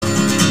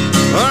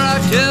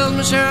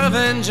I'm sure of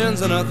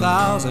engines and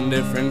 1,000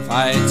 different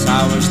fights.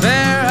 I was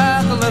there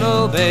at the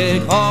Little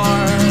Big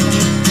Horn.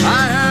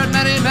 I heard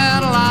many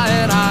men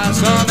lying, I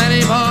saw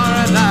many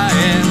more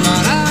dying,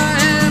 but I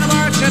ain't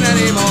marching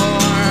anymore.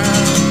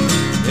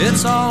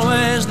 It's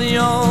always the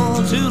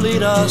old to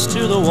lead us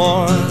to the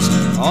wars,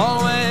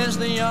 always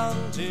the young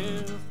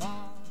to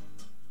fall.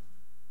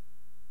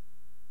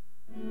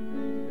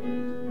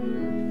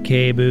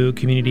 KBOO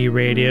Community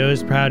Radio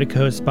is proud to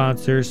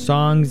co-sponsor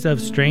Songs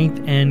of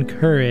Strength and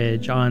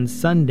Courage on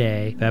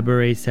Sunday,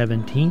 February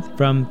 17th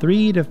from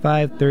 3 to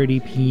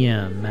 5:30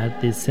 p.m. at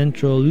the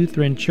Central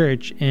Lutheran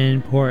Church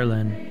in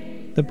Portland.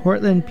 The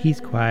Portland Peace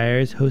Choir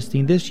is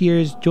hosting this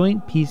year's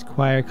Joint Peace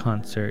Choir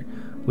concert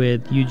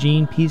with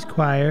Eugene Peace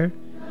Choir,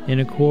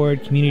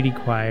 Inaccord Community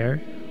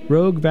Choir,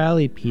 Rogue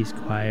Valley Peace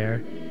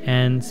Choir,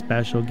 and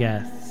special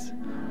guests,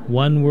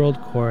 One World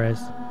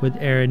Chorus with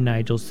Aaron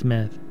Nigel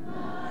Smith.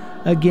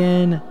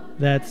 Again,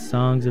 that's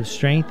Songs of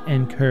Strength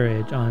and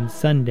Courage on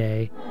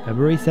Sunday,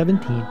 February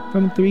 17th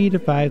from 3 to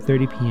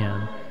 5:30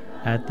 p.m.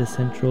 at the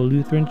Central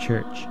Lutheran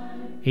Church,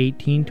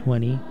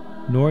 1820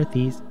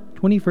 Northeast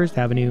 21st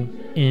Avenue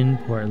in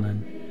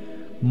Portland.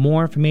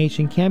 More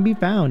information can be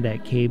found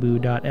at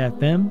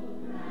kboo.fm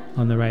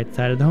on the right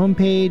side of the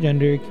homepage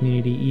under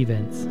Community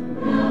Events.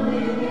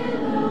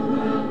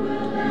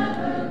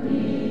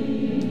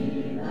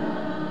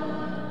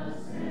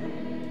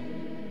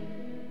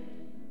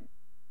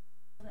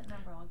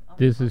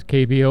 This is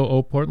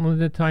KBOO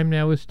Portland. The time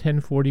now is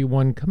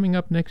 10:41. Coming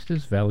up next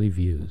is Valley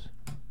Views.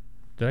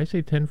 Did I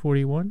say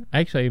 10:41?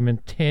 Actually, I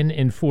meant 10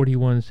 and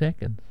 41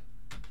 seconds.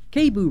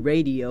 KBOO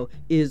Radio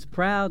is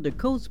proud to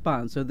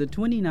co-sponsor the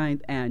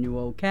 29th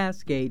Annual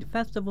Cascade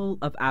Festival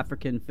of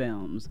African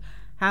Films,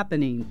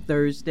 happening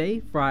Thursday,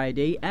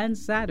 Friday, and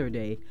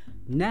Saturday,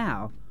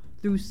 now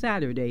through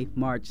Saturday,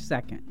 March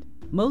 2nd.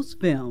 Most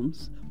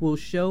films will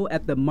show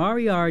at the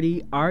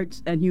Moriarty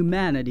Arts and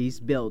Humanities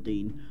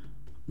Building,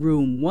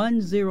 Room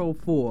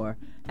 104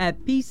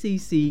 at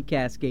PCC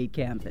Cascade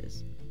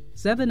Campus,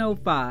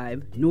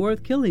 705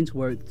 North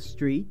Killingsworth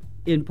Street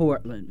in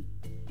Portland.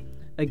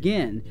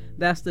 Again,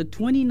 that's the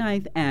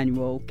 29th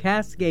Annual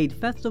Cascade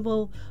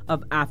Festival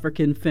of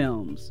African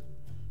Films,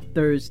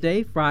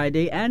 Thursday,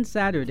 Friday, and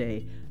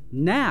Saturday,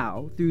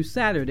 now through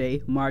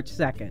Saturday, March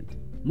 2nd.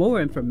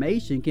 More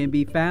information can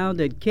be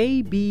found at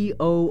kboo.fm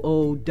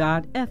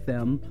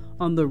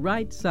on the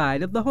right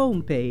side of the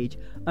homepage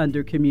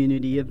under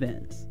Community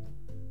Events.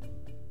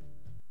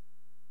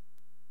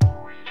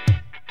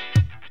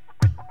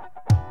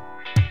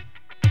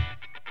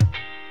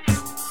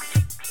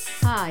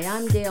 Hi,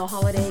 I'm Dale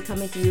Holliday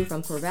coming to you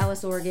from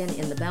Corvallis, Oregon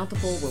in the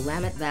bountiful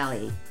Willamette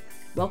Valley.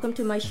 Welcome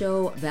to my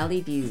show,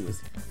 Valley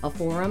Views, a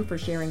forum for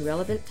sharing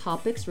relevant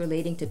topics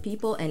relating to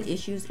people and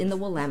issues in the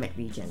Willamette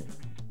region.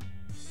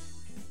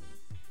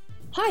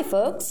 Hi,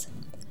 folks.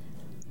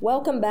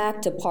 Welcome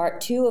back to part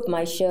 2 of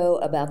my show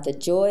about the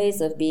joys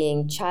of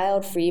being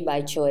child-free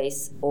by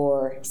choice,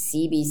 or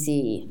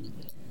CBC.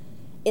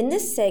 In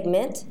this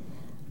segment,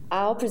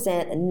 I'll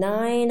present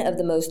 9 of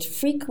the most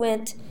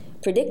frequent,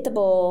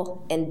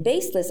 predictable, and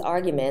baseless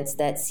arguments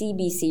that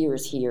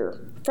CBCers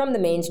hear from the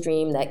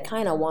mainstream that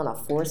kind of want to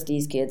force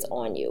these kids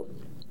on you.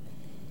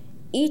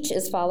 Each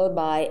is followed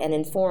by an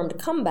informed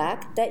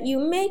comeback that you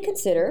may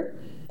consider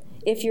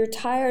if you're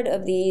tired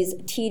of these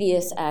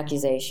tedious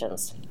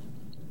accusations.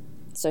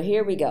 So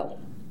here we go.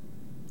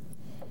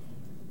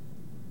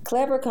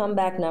 Clever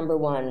comeback number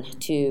 1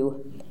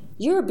 to,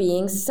 "You're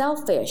being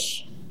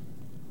selfish."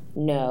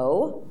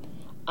 No,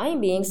 I'm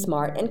being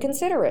smart and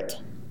considerate.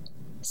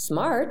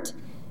 Smart,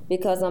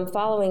 because I'm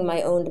following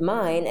my own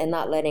mind and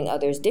not letting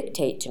others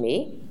dictate to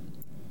me.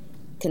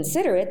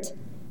 Considerate,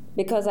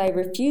 because I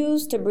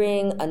refuse to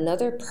bring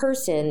another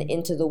person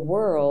into the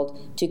world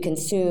to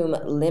consume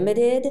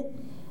limited,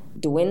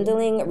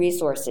 dwindling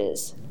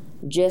resources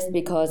just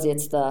because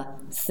it's the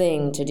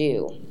thing to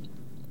do.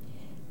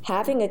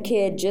 Having a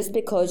kid just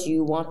because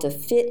you want to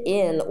fit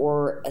in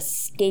or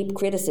escape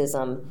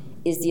criticism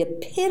is the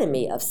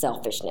epitome of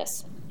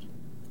selfishness.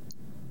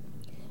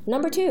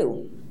 Number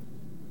 2,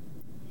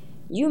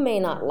 you may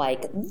not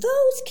like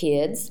those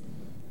kids,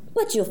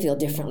 but you'll feel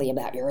differently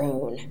about your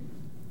own.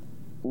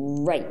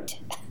 Right.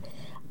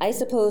 I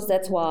suppose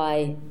that's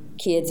why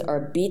kids are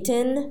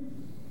beaten,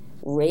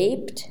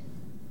 raped,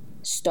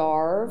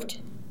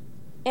 starved,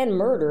 and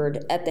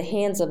murdered at the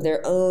hands of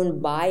their own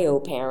bio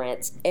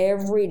parents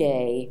every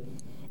day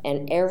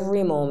and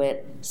every moment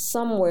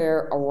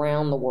somewhere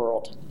around the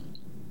world.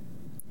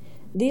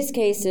 These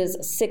cases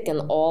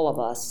sicken all of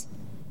us,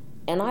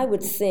 and I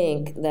would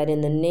think that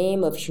in the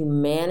name of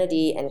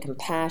humanity and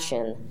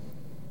compassion,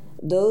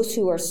 those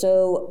who are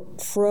so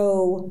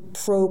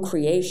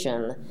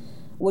pro-procreation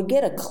would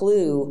get a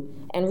clue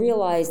and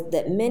realize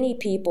that many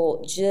people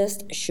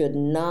just should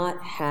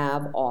not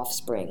have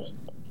offspring.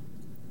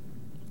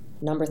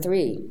 Number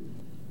 3,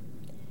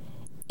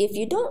 if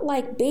you don't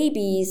like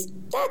babies,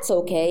 that's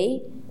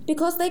okay,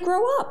 because they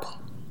grow up.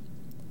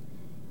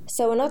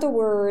 So in other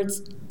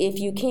words, if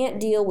you can't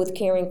deal with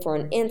caring for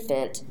an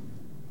infant,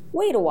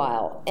 wait a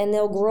while and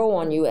they'll grow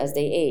on you as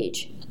they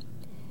age.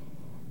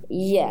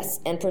 Yes,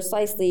 and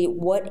precisely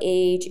what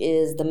age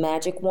is the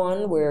magic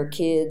one where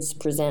kids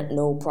present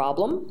no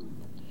problem?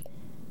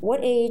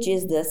 What age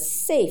is the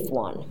safe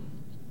one?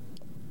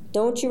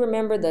 Don't you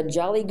remember the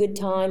jolly good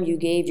time you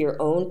gave your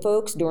own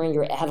folks during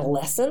your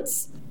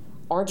adolescence?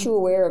 Aren't you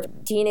aware of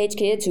teenage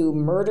kids who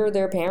murder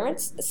their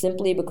parents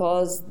simply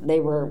because they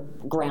were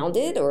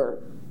grounded or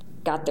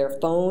got their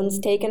phones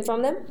taken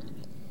from them?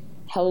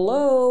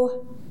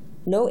 Hello?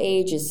 No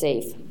age is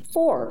safe.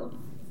 4.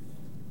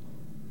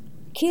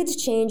 Kids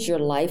change your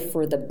life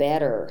for the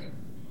better,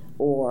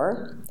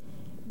 or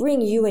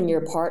bring you and your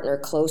partner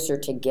closer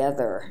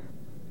together.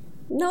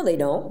 No, they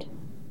don't.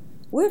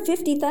 We're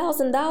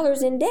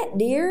 $50,000 in debt,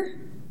 dear.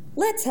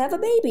 Let's have a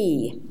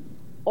baby.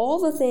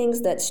 All the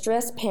things that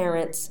stress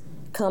parents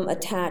come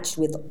attached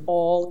with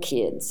all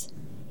kids,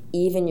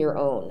 even your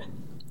own.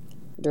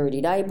 Dirty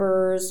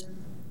diapers,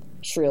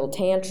 shrill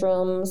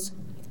tantrums,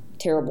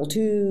 terrible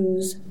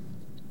twos,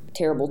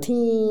 terrible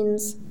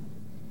teens,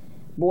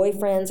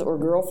 boyfriends or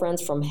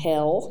girlfriends from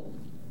hell,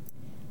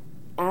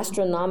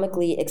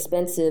 astronomically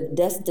expensive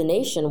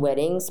destination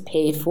weddings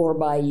paid for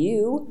by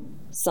you,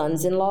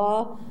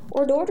 sons-in-law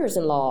or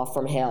daughters-in-law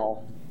from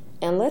hell.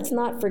 And let's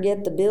not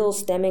forget the bills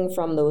stemming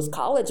from those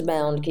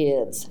college-bound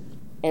kids.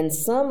 And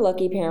some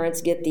lucky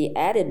parents get the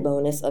added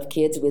bonus of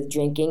kids with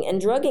drinking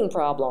and drugging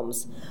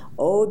problems.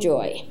 Oh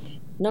joy.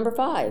 Number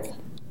 5.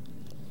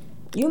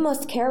 You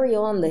must carry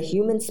on the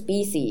human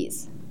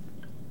species.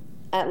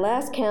 At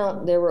last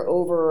count, there were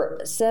over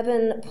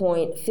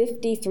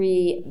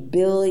 7.53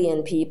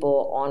 billion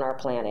people on our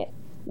planet.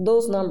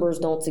 Those numbers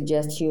don't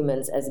suggest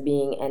humans as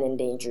being an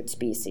endangered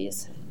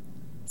species.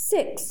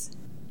 6.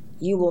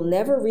 You will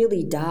never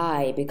really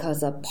die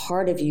because a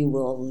part of you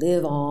will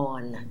live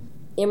on.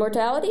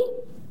 Immortality?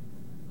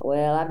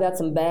 Well, I've got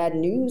some bad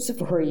news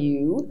for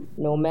you.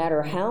 No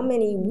matter how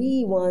many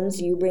wee ones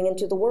you bring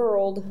into the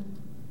world,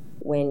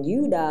 when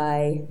you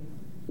die,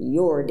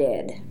 you're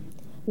dead.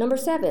 Number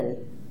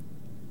 7.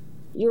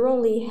 You're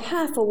only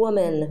half a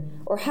woman,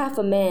 or half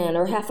a man,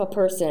 or half a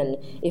person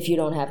if you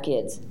don't have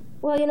kids.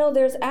 Well,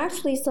 there's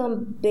actually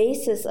some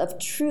basis of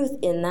truth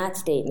in that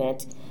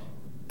statement,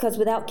 because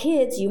without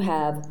kids, you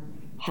have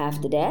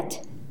half the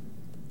debt,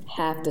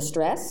 half the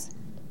stress,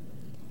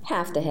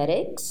 half the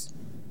headaches,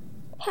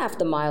 half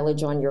the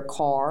mileage on your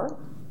car,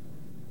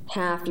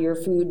 half your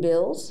food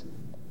bills,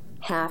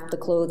 half the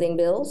clothing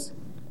bills,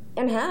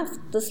 and half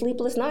the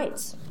sleepless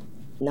nights.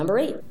 Number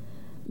 8.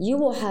 You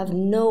will have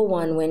no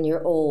one when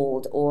you're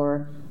old,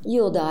 or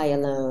you'll die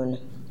alone.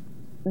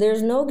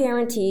 There's no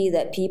guarantee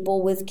that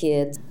people with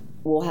kids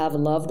will have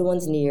loved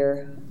ones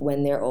near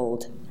when they're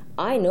old.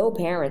 I know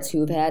parents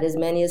who've had as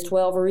many as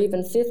 12 or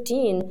even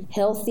 15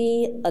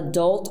 healthy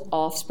adult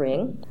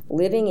offspring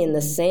living in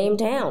the same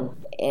town,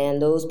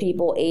 and those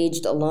people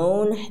aged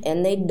alone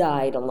and they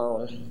died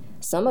alone.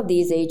 Some of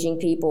these aging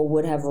people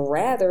would have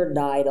rather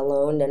died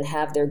alone than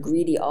have their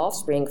greedy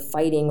offspring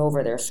fighting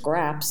over their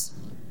scraps.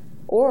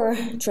 Or,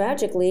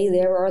 tragically,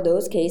 there are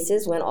those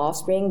cases when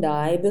offspring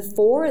die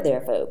before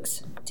their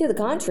folks. To the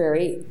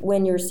contrary,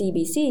 when you're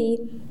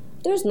CBC,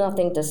 there's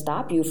nothing to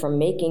stop you from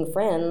making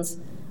friends,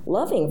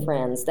 loving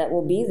friends that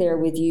will be there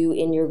with you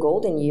in your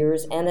golden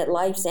years and at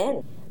life's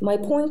end. My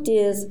point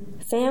is,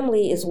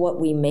 family is what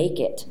we make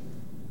it.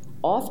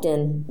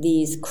 Often,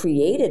 these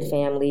created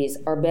families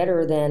are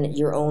better than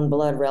your own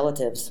blood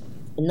relatives.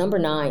 Number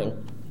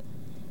 9,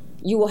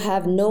 you will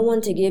have no one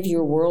to give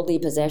your worldly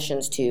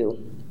possessions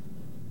to.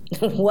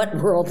 What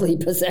worldly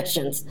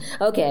possessions?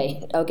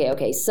 Okay.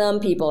 Some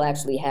people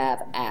actually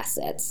have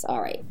assets.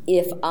 All right.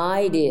 If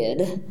I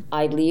did,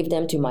 I'd leave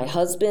them to my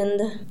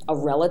husband, a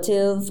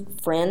relative,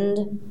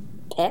 friend,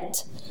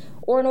 pet,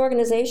 or an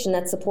organization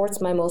that supports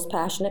my most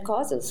passionate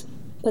causes.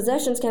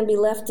 Possessions can be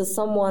left to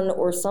someone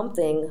or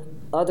something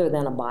other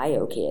than a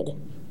bio kid,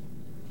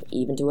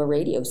 even to a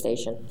radio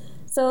station.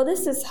 So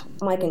this is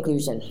my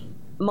conclusion.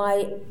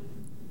 My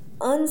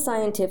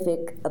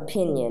unscientific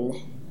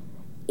opinion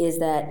is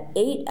that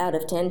 8 out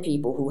of 10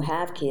 people who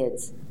have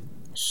kids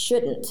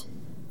shouldn't,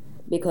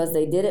 because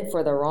they did it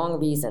for the wrong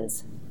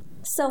reasons,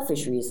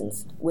 selfish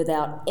reasons,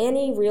 without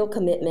any real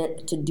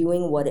commitment to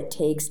doing what it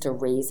takes to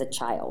raise a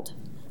child.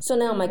 So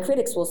now my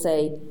critics will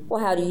say,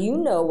 well, how do you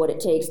know what it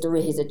takes to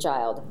raise a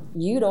child?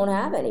 You don't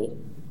have any.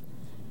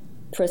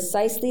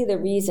 Precisely the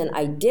reason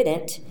I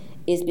didn't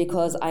is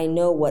because I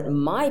know what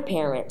my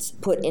parents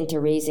put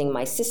into raising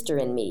my sister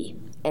and me.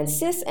 And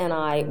Sis and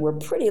I were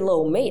pretty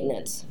low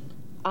maintenance.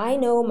 I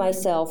know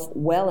myself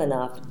well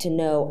enough to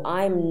know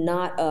I'm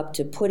not up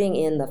to putting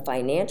in the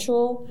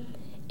financial,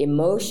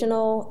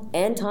 emotional,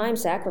 and time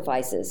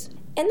sacrifices.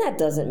 And that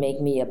doesn't make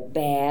me a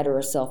bad or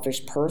a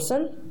selfish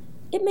person.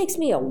 It makes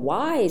me a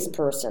wise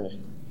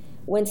person.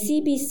 When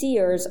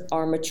CBCers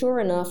are mature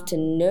enough to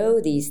know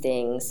these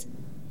things,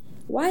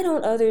 why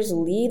don't others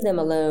leave them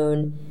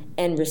alone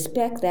and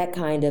respect that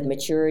kind of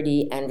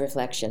maturity and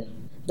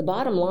reflection? The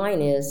bottom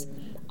line is,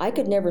 I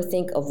could never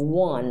think of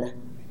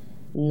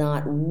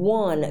not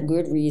one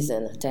good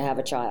reason to have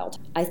a child.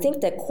 I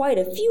think that quite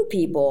a few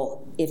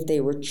people, if they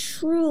were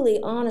truly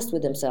honest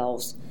with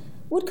themselves,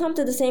 would come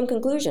to the same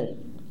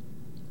conclusion.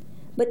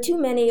 but too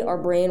many are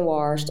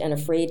brainwashed and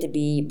afraid to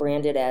be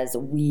branded as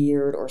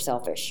weird or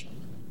selfish.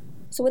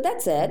 So with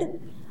that said,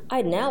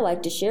 I'd now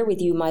like to share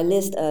with you my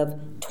list of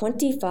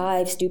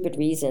 25 stupid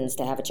reasons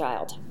to have a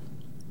child.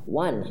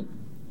 1.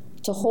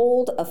 To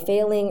hold a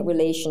failing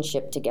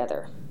relationship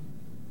together.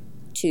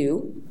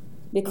 2.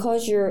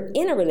 Because you're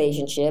in a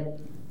relationship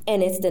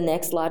and it's the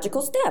next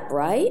logical step,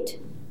 right?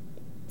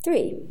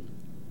 3.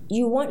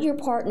 You want your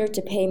partner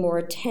to pay more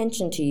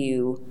attention to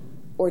you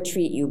or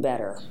treat you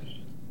better.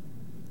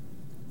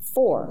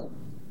 4.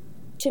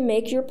 To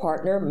make your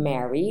partner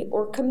marry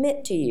or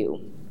commit to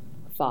you.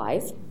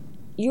 5.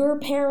 Your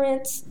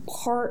parents,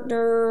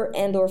 partner,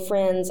 and/or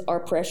friends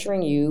are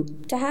pressuring you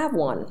to have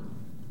one.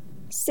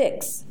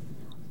 6.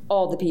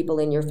 All the people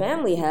in your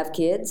family have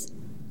kids,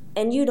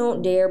 and you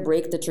don't dare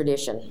break the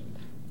tradition.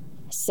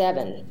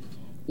 7.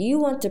 You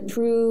want to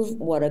prove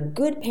what a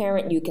good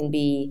parent you can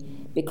be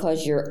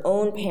because your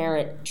own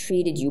parent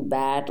treated you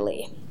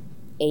badly.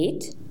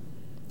 8.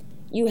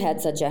 You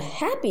had such a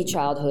happy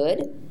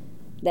childhood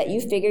that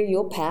you figure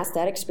you'll pass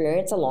that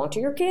experience along to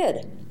your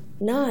kid.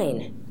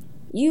 9.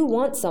 You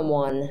want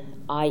someone,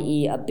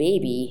 i.e. a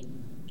baby,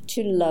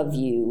 to love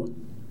you.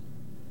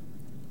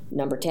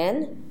 Number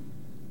 10.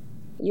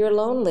 You're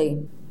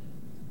lonely.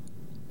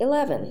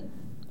 11.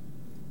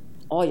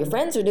 All your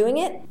friends are doing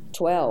it.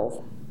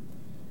 12.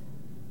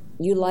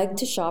 You like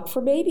to shop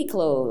for baby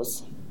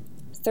clothes.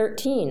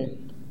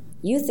 13.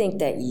 You think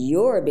that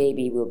your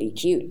baby will be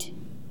cute.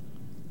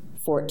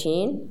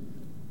 14.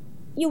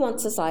 You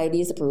want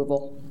society's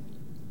approval.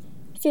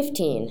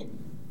 15.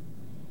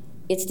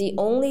 It's the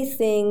only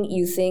thing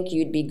you think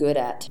you'd be good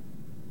at.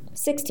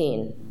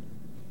 16.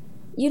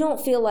 You don't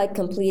feel like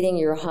completing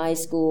your high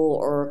school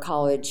or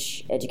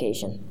college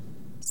education.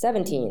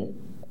 17.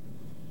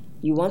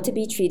 You want to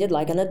be treated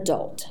like an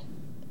adult.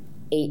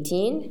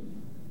 18.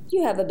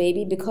 You have a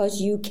baby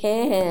because you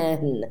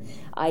can,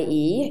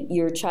 i.e.,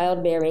 you're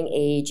childbearing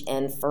age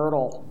and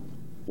fertile.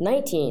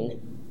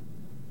 19.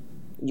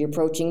 You're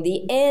approaching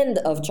the end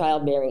of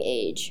childbearing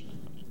age.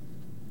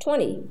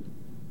 20.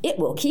 It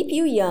will keep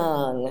you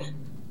young.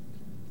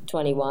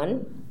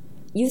 21.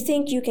 You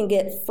think you can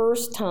get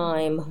first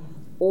time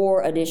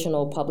or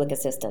additional public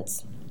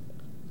assistance.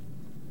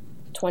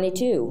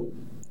 22.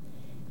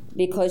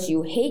 Because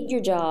you hate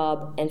your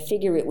job and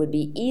figure it would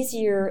be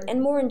easier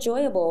and more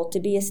enjoyable to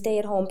be a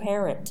stay-at-home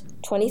parent.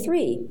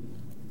 23.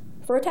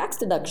 For a tax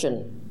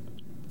deduction.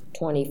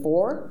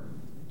 24.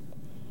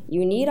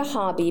 You need a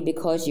hobby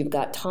because you've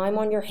got time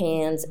on your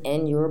hands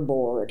and you're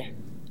bored.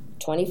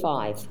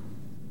 25.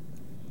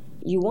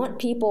 You want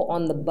people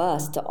on the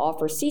bus to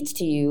offer seats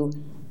to you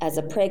as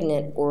a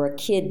pregnant or a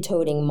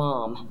kid-toting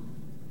mom.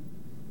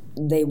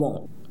 They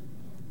won't.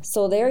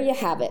 So there you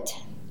have it.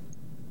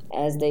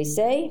 As they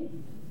say,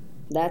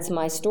 that's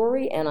my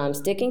story and I'm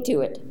sticking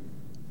to it.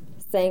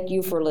 Thank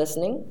you for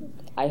listening.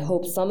 I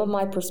hope some of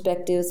my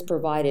perspectives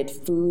provided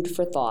food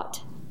for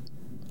thought.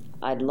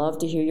 I'd love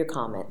to hear your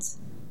comments.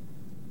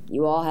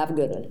 You all have a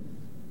good one.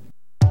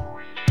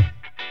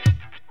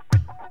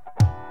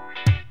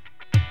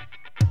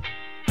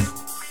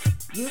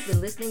 You've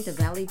been listening to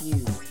Valley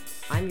Views.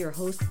 I'm your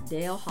host,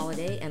 Dale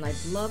Holiday, and I'd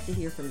love to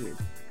hear from you.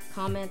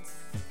 Comments,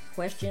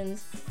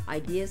 questions,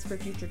 ideas for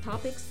future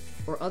topics,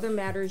 or other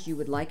matters you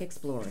would like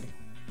explored.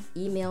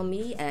 Email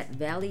me at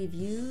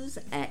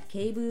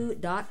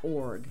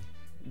valleyviews@kboo.org.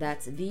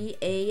 That's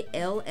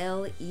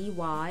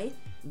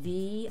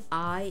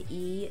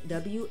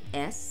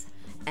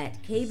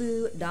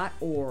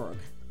VALLEYVIEWS@kboo.org.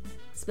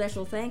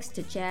 Special thanks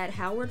to Chad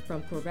Howard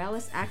from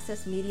Corvallis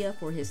Access Media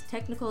for his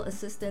technical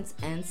assistance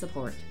and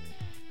support.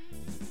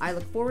 I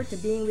look forward to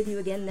being with you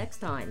again next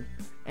time.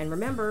 And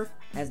remember,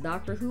 as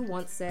Doctor Who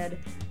once said,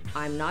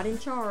 I'm not in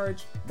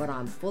charge, but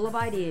I'm full of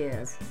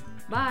ideas.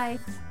 Bye!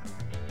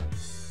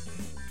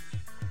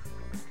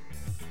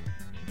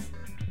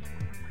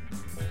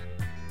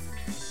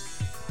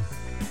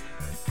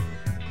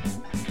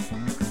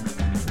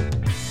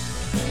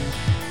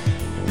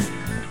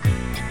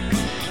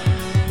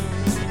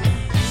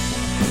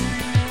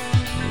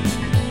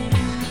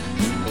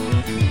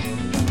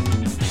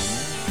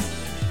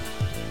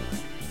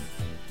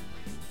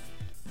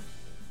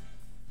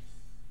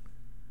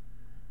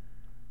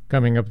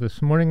 Coming up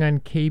this morning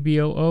on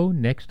KBOO,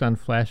 next on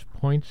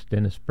Flashpoints,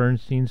 Dennis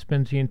Bernstein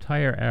spends the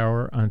entire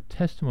hour on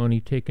testimony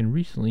taken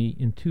recently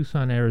in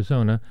Tucson,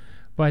 Arizona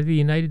by the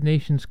United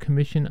Nations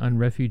Commission on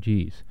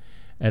Refugees.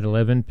 At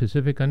 11,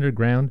 Pacific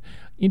Underground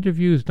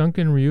interviews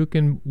Duncan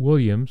Ryukin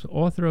Williams,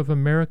 author of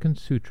American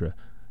Sutra,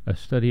 a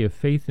study of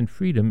faith and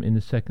freedom in the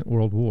Second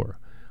World War.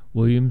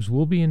 Williams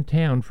will be in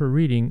town for a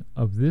reading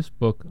of this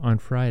book on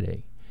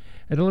Friday.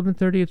 At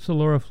 11:30, it's the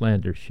Laura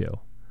Flanders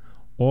Show.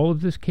 All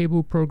of this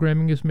KBOO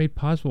programming is made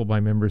possible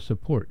by member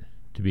support.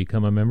 To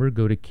become a member,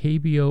 go to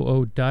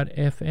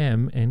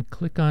kboo.fm and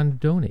click on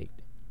Donate.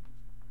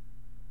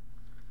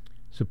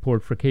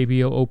 Support for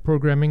KBOO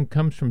programming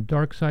comes from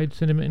Darkside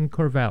Cinema in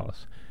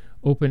Corvallis,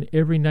 open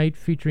every night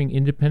featuring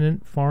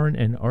independent, foreign,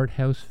 and art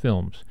house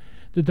films.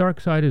 The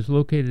Darkside is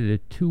located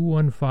at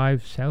 215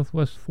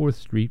 Southwest 4th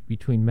Street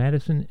between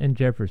Madison and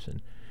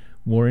Jefferson.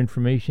 More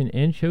information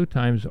and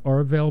showtimes are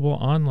available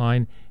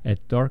online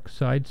at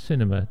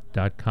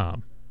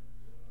darksidecinema.com.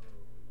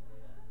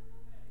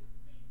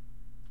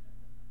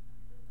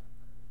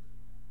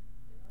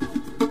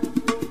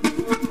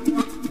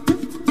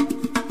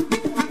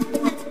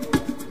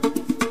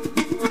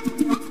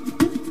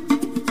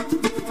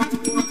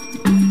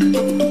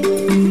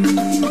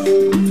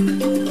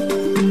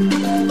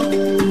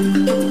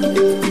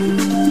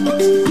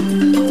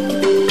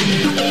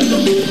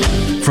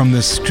 From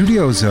the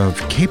studios of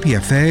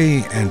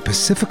KPFA and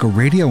Pacifica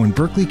Radio in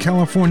Berkeley,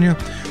 California,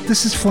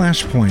 this is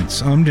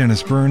Flashpoints. I'm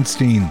Dennis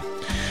Bernstein.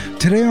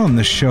 Today on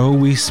the show,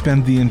 we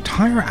spend the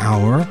entire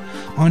hour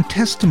on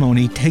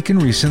testimony taken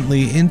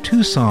recently in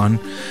Tucson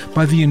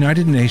by the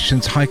United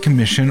Nations High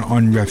Commission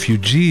on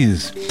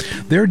Refugees.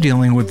 They're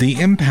dealing with the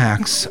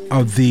impacts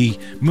of the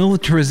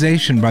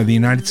militarization by the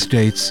United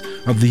States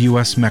of the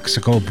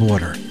U.S.-Mexico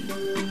border.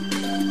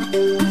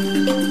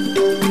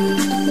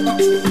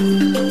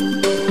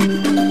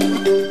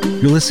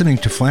 You're listening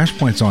to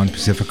Flashpoints on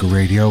Pacifica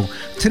Radio.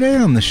 Today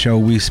on the show,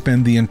 we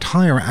spend the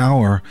entire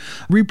hour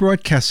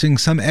rebroadcasting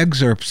some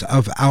excerpts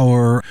of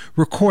our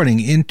recording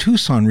in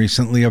Tucson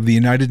recently of the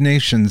United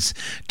Nations,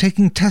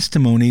 taking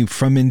testimony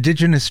from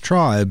indigenous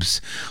tribes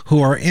who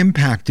are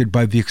impacted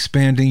by the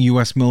expanding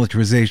U.S.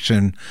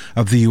 militarization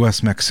of the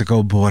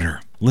U.S.-Mexico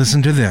border.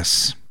 Listen to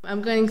this.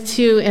 I'm going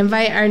to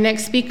invite our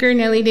next speaker,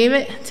 Nellie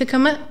David, to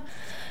come up.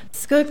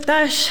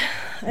 Skukdash,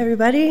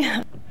 everybody.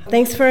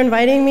 Thanks for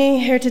inviting me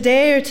here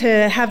today or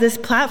to have this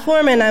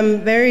platform, and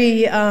I'm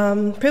very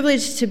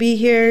privileged to be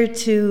here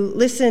to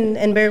listen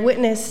and bear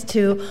witness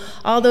to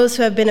all those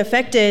who have been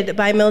affected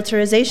by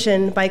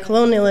militarization, by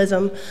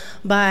colonialism,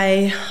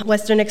 by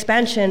Western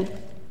expansion.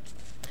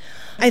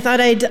 I thought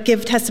I'd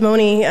give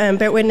testimony and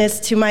bear witness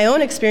to my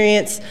own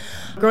experience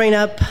growing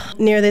up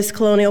near this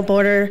colonial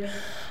border.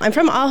 I'm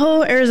from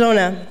Ajo,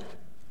 Arizona.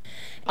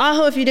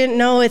 Ajo, if you didn't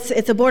know, it's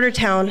a border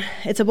town.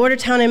 It's a border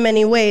town in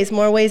many ways,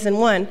 more ways than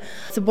one.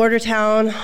 It's a border town